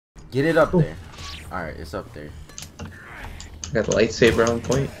Get it up there. Alright, it's up there. Got the lightsaber on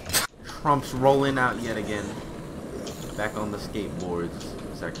point. Trump's rolling out yet again. Back on the skateboards.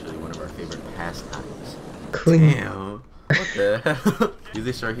 It's actually one of our favorite pastimes. Clean. Damn. What the hell? Do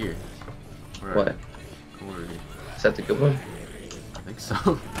this right here. Right. What? Is that the good one? I think so.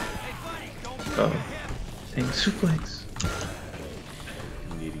 Oh. Dang, suplex.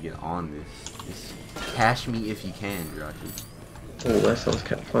 You need to get on this. Just cash me if you can, Jirachi. Oh, that sounds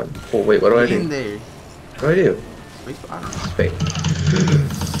kind of fun. Oh, wait, what do I do? In there. What do I do? Space, I don't know. Space.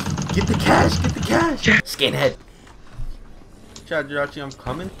 Get the cash, get the cash! Skinhead! Ciao, Jirachi, I'm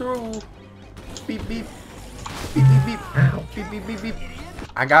coming through. Beep, beep. Beep, beep, beep. Ow. Beep, beep, beep, beep.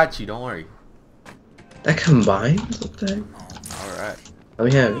 I got you, don't worry. That combines? What the heck? Alright. Let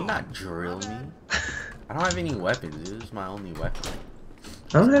me have Do it. not drill me. I don't have any weapons. This is my only weapon.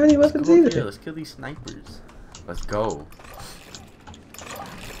 I don't have any weapons Let's go either. here. Let's kill these snipers. Let's go.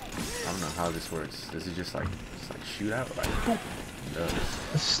 I don't know how this works. This is just like shootout. Like, boom. No.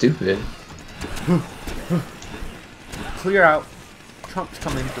 That's stupid. Clear out. Trump's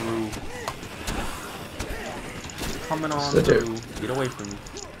coming through. Coming on through. Get away from me.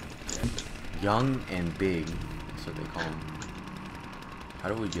 Young and big. That's what they call him. How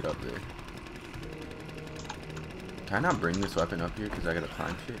do we get up there? Can I not bring this weapon up here because I gotta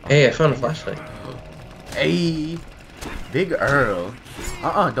climb shit? Oh. Hey, I found a flashlight. Hey, Big Earl.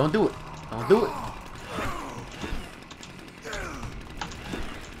 Don't do it. Don't do it.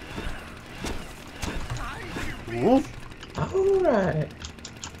 Whoop. Alright.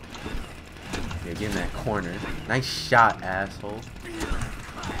 Yeah, get in that corner. Nice shot, asshole.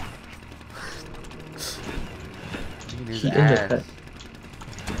 His ass.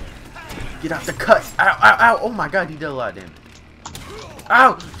 Get out the cut. Ow, ow, ow. Oh my god, he did a lot of damage.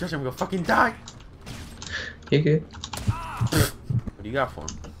 Ow! Josh, I'm gonna fucking die. You good? What do you got for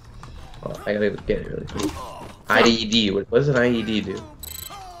him? Oh, I gotta get it really quick. IED. What does an IED do?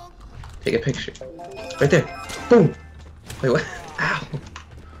 Take a picture. Right there. Boom. Wait, what? Ow.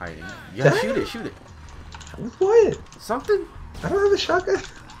 Hiding. You gotta shoot it, shoot it. With what? Something? I don't have a shotgun.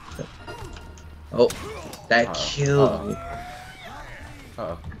 Oh, that killed me.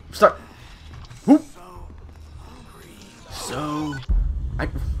 Uh-oh. Start. Whoop. So,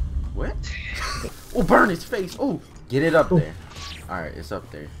 what? Oh, burn his face. Oh, get it up there. All right, it's up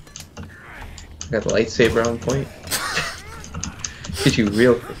there. Got the lightsaber on point. Hit you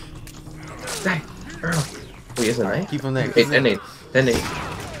real quick. Die, Earl. Oh, he has a knife. Keep him there. Hey, detonate. Detonate.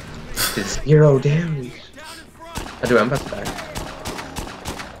 It's 0 damage. I'm about to die.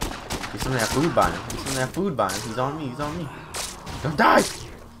 Get some of that food by him. Get some of that food by him. He's on me. He's on me. Don't die.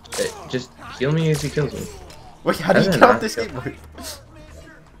 Hey, just kill me as he kills me. Wait, how do you get off this skateboard?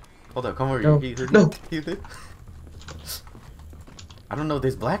 Hold up, come over No. here. No. I don't know what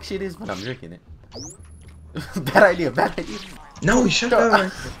this black shit is, but I'm drinking it. Bad idea, bad idea. No, he shut down.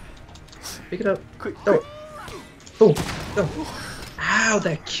 Pick it up. Quick, No. quick. Boom. No. Ow,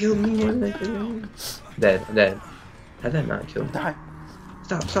 that killed me more than anything. Dead, dead. How'd that not kill me? Die.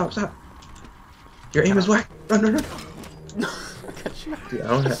 Stop, stop, stop. Your aim is whack. Run, run, run. No, I got you. Dude, I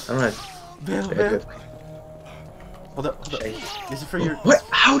don't have. Bill. Hold up. This is for your. What?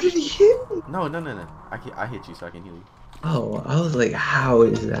 How did he hit me? No. I hit you so I can heal you. Oh, I was like, how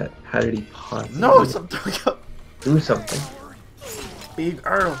is that? How did he possibly? No, something. Do something. Big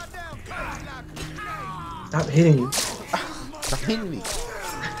Earl. Stop hitting me. Stop hitting me.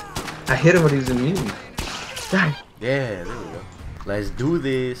 I hit him when he was immune. Die. Yeah, there we go. Let's do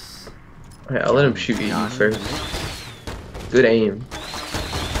this. Alright, I'll let him shoot you first. Good aim.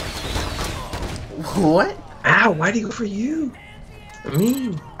 What? Ow, why'd he go for you?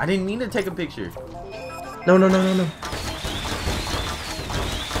 Me. I didn't mean to take a picture. No.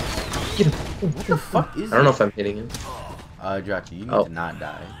 Get him. What the fuck is I don't know if I'm hitting him. Jirachi, you need to not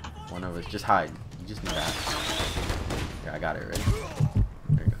die. One of us, just hide. You just need to hide. Yeah, I got it ready.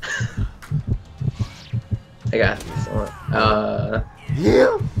 There you go. I got this.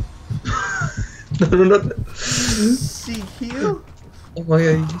 Heal? No. See, heal? Oh my god,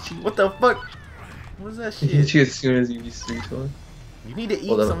 he hit you. What the fuck? What is that He shit? hit you as soon as you switched on. You need to eat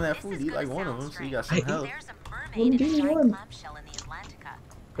some of that food. Eat like one of them so you got some health. I'm doing one.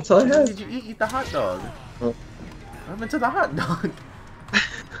 That's all I What have. did you eat? Eat the hot dog. Oh. What happened to the hot dog?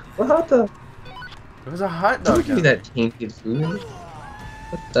 What hot dog? There was a hot dog. Don't give me that tainted food.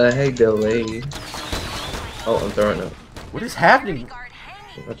 What the heck, delayed? Oh, I'm throwing up. What is happening?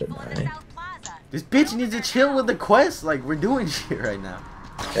 I'm about to die. This bitch needs to chill with the quest. Like, we're doing shit right now.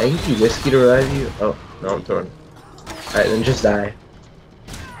 Can I give you whiskey to revive you? Oh, no, I'm throwing up. Alright, then just die.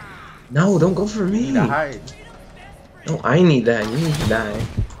 No, don't go for me. You need to hide. No, I need that. You need to die.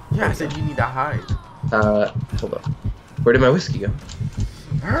 Yeah, I said you need to hide. Hold up. Where did my whiskey go?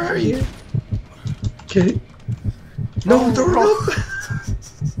 Hurry! Get it? No, throw roll. it up!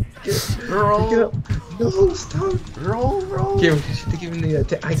 Pick it Roll. up. No, stop. Roll. Give me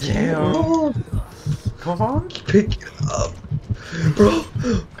the I can't Damn. roll. Come on. Pick it up. Bro.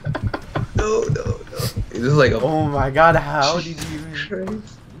 No. This is like a... Oh my god, how did you even...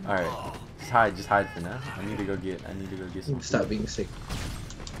 Christ. Alright, just hide for now. I need to go get some Stop food. being sick.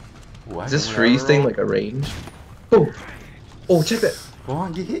 Ooh, Is this freeze thing like a range? Oh, check that. Go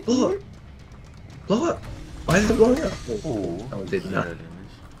on, get hit. Blow up. Blow up. Why is it blowing up? Oh, No, it did not. damage.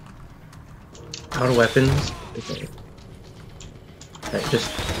 Out of weapons. Okay. Alright,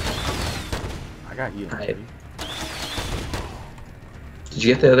 just... I got you. Hide. Did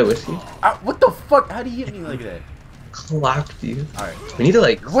you get the other whiskey? What the fuck? How do you hit me like that? Clocked you. Alright. We need to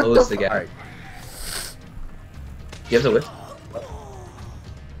like What close the gap. Alright. You have the whiskey?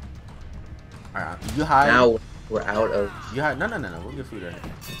 Alright, you hide. Now we're out of... You hide. No. We'll get food right here.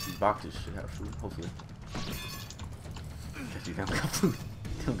 These boxes should have food, hopefully. Guess you don't got food.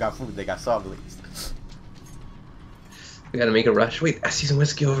 They don't got food, they got saw blades. We gotta make a rush. Wait, I see some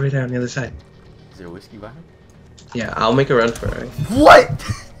whiskey over there on the other side. Is there whiskey by him? Yeah, I'll make a run for it, right? What?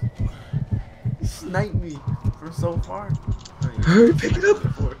 You sniped me from so far. Hurry, pick it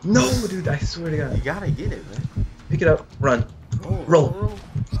up! No, dude, I swear to God. You gotta get it, man. Pick it up, run. Roll.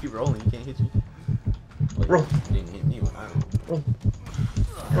 Just keep rolling, you can't hit you. Well, Roll. You didn't hit me when I rolled.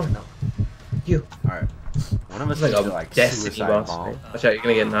 Roll. No. You. Alright. One of us It's like needs a to like destiny suicide boss. bomb. Right? Watch out, you're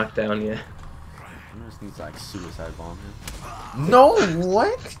gonna get knocked down, yeah. One of us needs to like suicide bomb him. No,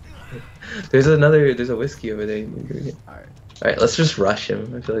 what? There's a whiskey over there. Alright. Alright, let's just rush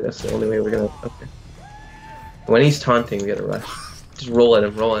him. I feel like that's the only way we're gonna... Okay. When he's taunting, we gotta rush. Just roll at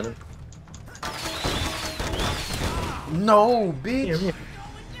him, No, bitch. Here.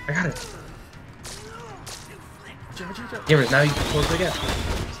 I got it. Chill. Gamers, now you can close the gap.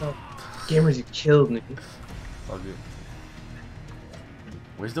 So, gamers, you killed me. All good.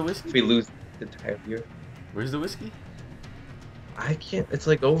 Where's the whiskey? If we lose the entire viewer. Where's the whiskey? I can't. It's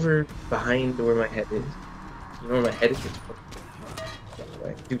like over behind where my head is. You know where my head is?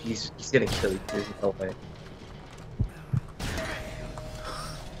 Dude, he's gonna kill you. There's no way.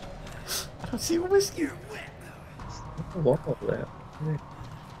 I don't see a whiskey. What the wall over there?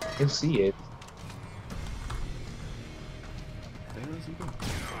 I can see it.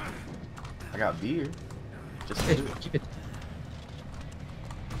 I got beer. Just Hey, do it. keep it.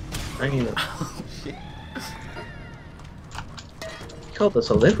 I mean, Oh shit. you called us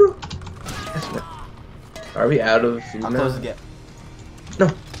a liberal? That's not. Are we out of food I'll now? close the gap. No.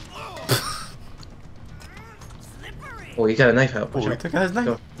 Oh, he got a knife out. Oh, Watch he out. took out his knife.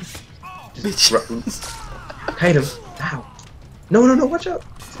 Go. Bitch. Kite him. Ow. No, watch out.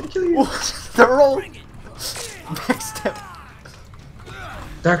 He's gonna kill you. The roll. Backstep.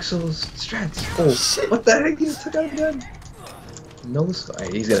 Dark Souls strats. Oh, Shit. what the heck? He just took out a gun. No scar.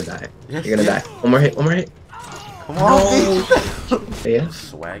 Alright, he's gonna die. Yes, You're gonna yes. die. One more hit. Come on, bitch. Yeah?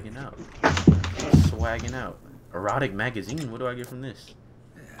 Swagging out. Erotic magazine. What do I get from this?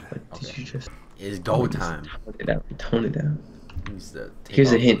 What did you just... It's go time. Tone it down. Needs to take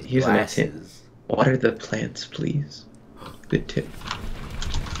Here's a off hint. those Here's a nice hint. glasses. Water the plants, please. Good tip.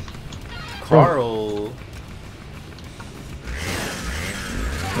 Carl.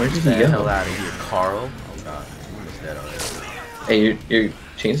 Where did Get he the hell go? out of here, Carl. Oh god, I missed that already. Hey, your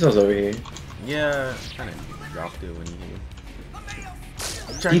chainsaw's over here. Yeah, kind of dropped it when he hit.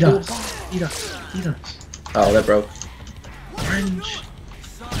 Eat us. Oh, that broke. Orange.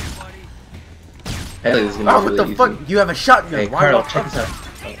 Hey, this is gonna be Oh, what really the fuck? easy. You have a shotgun. Hey, Why Carl, not check this out.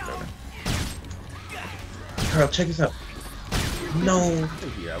 Carl, check this out. No.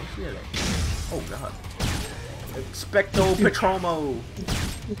 Yeah, I wish we had that. Oh god. Expecto Patromo.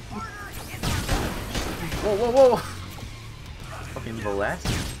 Whoa. Fucking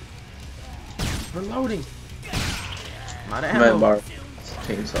Velasquez. Reloading. I'm out of ammo. My bar.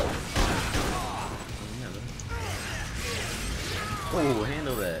 Chainsaw. Oh,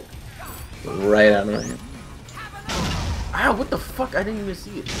 handle that. Right out of my hand. Ow, what the fuck? I didn't even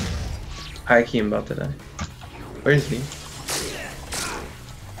see it. High key, I'm about to die. Where is he?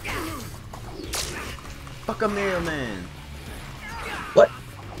 Fuck a mailman. What?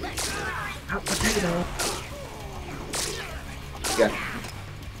 How did you know? Yeah.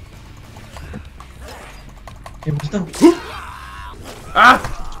 No.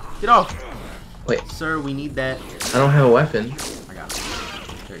 Ah! Get off! Wait, Sir, we need that. I don't have a weapon. I got it.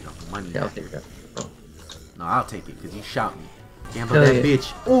 There you go. Money. Yeah, I'll take that. Oh. No, I'll take it because you shot me. Gamble Hell that yeah.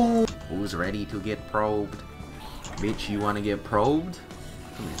 bitch. Ooh. Who's ready to get probed? Bitch, you want to get probed?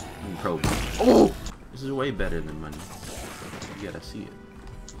 Probe. Oh! This is way better than money. You gotta see it.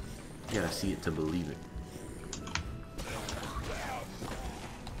 You gotta see it to believe it.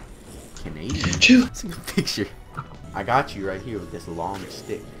 Canadian? Take a picture. I got you right here with this long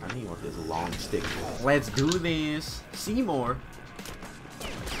stick. I need with this long stick. Let's do this. Seymour.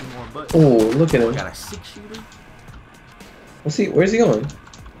 Seymour butt. Oh, look at him. Got a 6-shooter. Let's see, where's he going?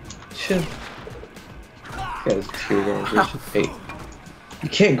 Shit. Got his tear going. Hey. You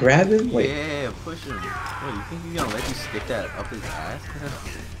can't grab him? Wait. Yeah, push him. What, you think he's gonna let you stick that up his ass?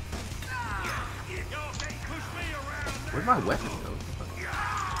 Where'd my weapon go?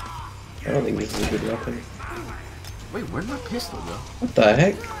 I don't think this is a good weapon. Wait, where'd my pistol go? What the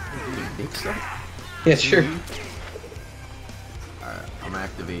heck? Dick suck? Yeah, sure. Alright, I'm gonna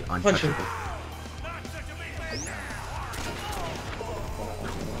activate Punch him. untouchable.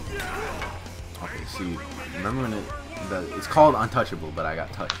 Okay, see, remember when it's called untouchable, but I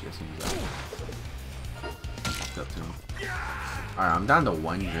got touched as soon as I up to him. Alright, I'm down to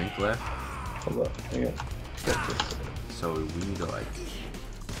 1 drink left. Hold up, I got this. So we need to like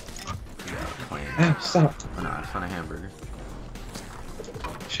plan. Ah, stop. Oh no, I found a hamburger.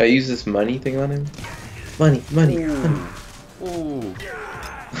 Should I use this money thing on him? Money, money, money. Ooh.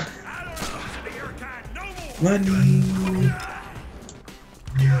 Money.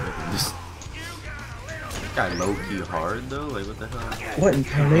 This guy low key hard though. Like what the hell? What I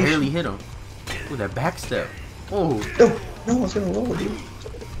incarnation? barely hit him. Ooh, that backstep. Oh. No, I was gonna roll, dude.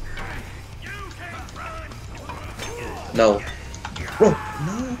 No. Bro,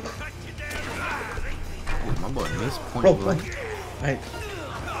 no. Ooh, my boy missed point Bro, blank. Alright.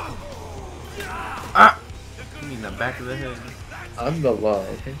 Ah! You mean the back of the head? I'm the law,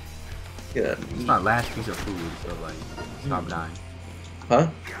 okay? Yeah. It's my last piece of food, so like, stop dying. Huh?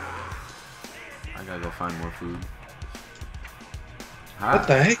 I gotta go find more food. What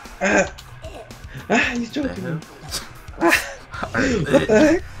the heck? He's joking. What me. What the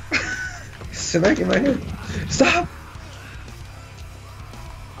heck? He's smacking my head. Stop!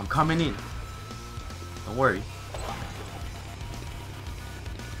 I'm coming in. Don't worry.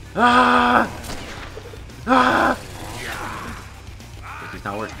 Ah! Ah! This is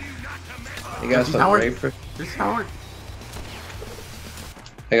not working. I got something right for. This is not working.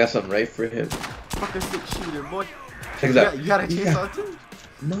 I got something right for him. Fuck a 6-shooter, boy. Check that. You got a chainsaw too?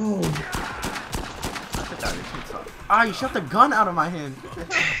 No. Ah, you shot the gun out of my hand.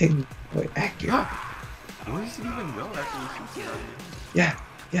 Dang. Wait, accurate. Where does it even go after you shoot it? Yeah.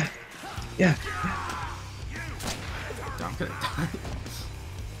 I'm gonna die.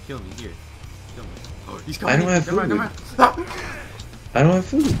 Kill me here. Kill me. Oh, he's coming. I don't have food. Come on. Stop. I don't have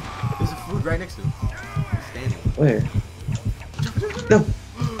food. There's a food right next to him. He's standing. Where? No.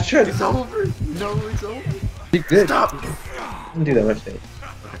 Shut It's over. No, it's over. Be good. Stop. Don't do that much thing.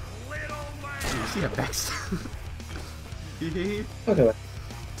 You see that backstab? Okay.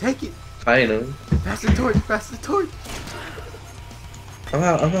 Take it. I know. Pass the torch. Pass the torch. I'm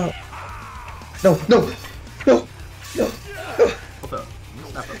out. No. Hold up. You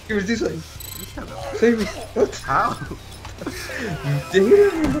stop up. Give us this way. You stop up. Save me. What? How? You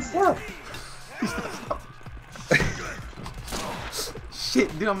did it. What's up? Stop. Shit,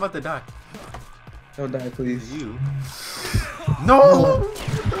 dude, I'm about to die. Don't die, please. You. No!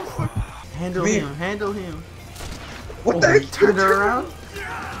 Handle him, handle him. What the heck? Turn her around?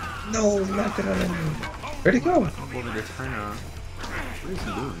 No, not that. Where'd he go? Over the turn around. What is he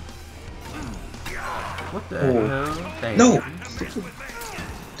doing? What the Oh. hell? Dang. No!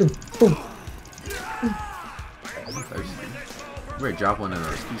 Dude, boom. I'm thirsty. You better drop one of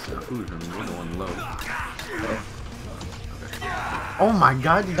those pieces of food from me. We're the one low. Oh my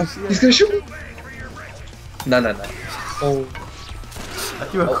god, did you see that? He's gonna shoot me. No. Oh. I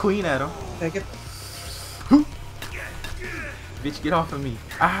threw a queen at him. Take it. Bitch, get off of me.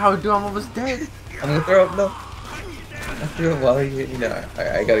 Ow, dude, I'm almost dead. I'm gonna throw up. No. I threw up while you know.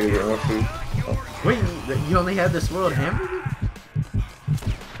 I gotta go get more food. Oh. Wait, you only had this world hamburger?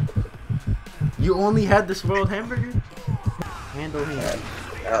 You only had this world hamburger? Handle him.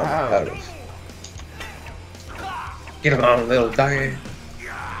 Ow. Get him on, little doggy.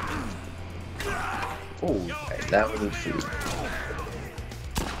 Oh, that wasn't food.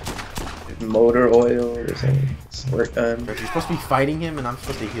 Motor oil or something. Squirt gun. you're supposed to be fighting him and I'm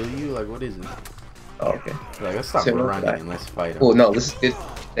supposed to heal you? Like, what is it? Oh, okay. Like, let's stop Similar running to that. and let's fight him. Oh no, this is good.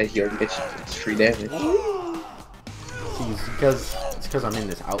 That he already gets you. It's free damage. See, it's because I'm in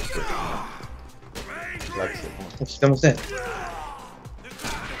this outfit. You know? He likes it more. She's almost dead.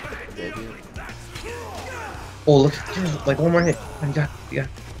 Dead here. Oh look, dude, like one more hit. You got. We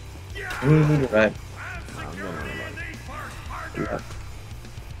need to revive. I'm gonna revive. Yeah.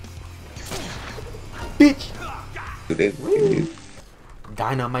 bitch. Dude.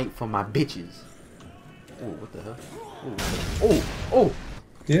 Dynamite for my bitches. Oh, what the hell? Oh.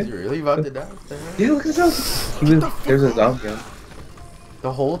 Yeah. You really about to die? What the hell? Yeah, look at this. There's a zombie on.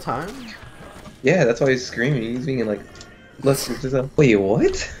 The whole time? Yeah, that's why he's screaming. He's being like, look, there's a. Wait,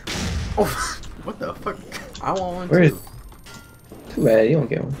 what? Oh, what the fuck? I want one Where too. Too bad, you don't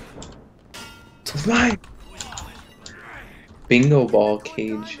get one. It's mine! Bingo ball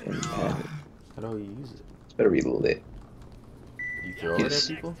cage and pattern. How do you use it? It's better be lit. You throw it at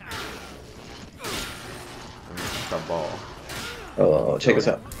people? It's a ball. Oh, check this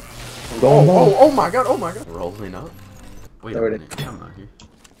out. Oh my god, Rolling up. Wait a Already. minute, I'm not here.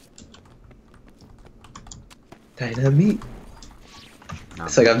 Dynamite. Nah,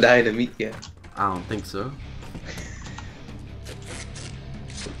 It's like I'm dying to meet you. I don't think so.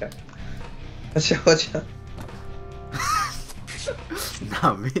 Okay. Watch out.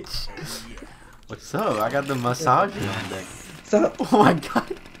 Nah, Mitch. What's up? I got the massager on deck. What's up? Oh my god.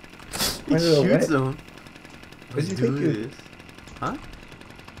 He Why is it shoots wet? him. Let's you do think you- this. Huh?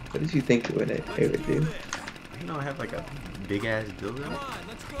 What did you think you would do? You know I have like a big ass dildo.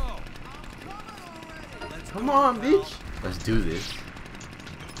 Come on, bitch. Let's do this.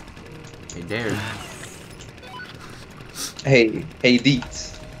 Hey, Derek. Hey,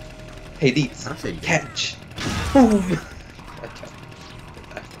 Deets. Hey, Deets. I say Catch. Boom.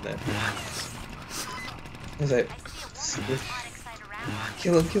 After that. I was like, squish.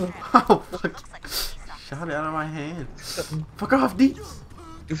 Kill him. Oh, fuck. Shot it out of my hand. Something, Fuck off, Deets.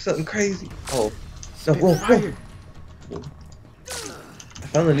 do something crazy. Oh. No, Spit roll. fire. I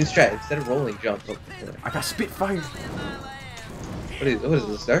found the new strat. Instead of rolling, jump. Oh, I got spit fire. what is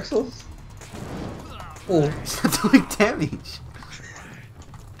this? Dark Souls? Oh. It's not doing damage.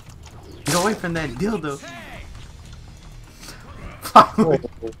 Get away from that dildo. Oh.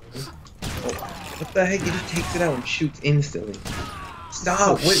 What the heck? He just takes it out and shoots instantly. Stop!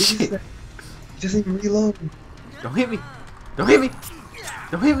 Oh, What is shit. that? He doesn't even reload. Don't hit me. Don't hit me.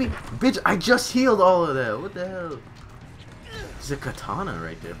 Don't hit me. Bitch, I just healed all of that. What the hell? There's a katana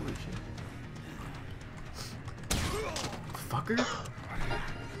right there. Holy shit. Fucker.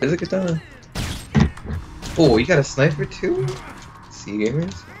 There's a katana. Oh, you got a sniper too? See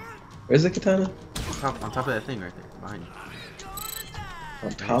gamers? Where's the katana? On top of that thing right there. Behind you.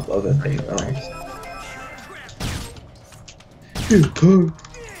 On top of it. Thing. Oh.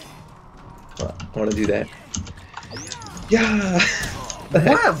 I want to do that. Yeah.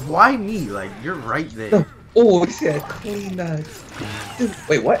 What? Why me? Like, you're right there. No. Oh, you see that clean that. Dude,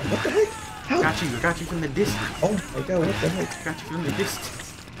 wait, what? What the heck? How? I got you from the distance. Oh my god, what the heck? Got you from the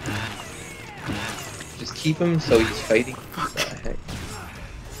distance. Just keep him so he's fighting. What the heck?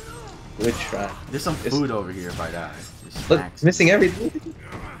 Good try. There's some food over here if I die. Just Look, snacks. missing everything.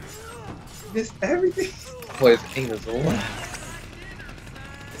 Missed everything. Boy, his aim is low.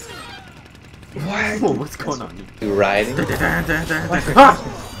 What? Whoa, what's going on? You riding? Ah!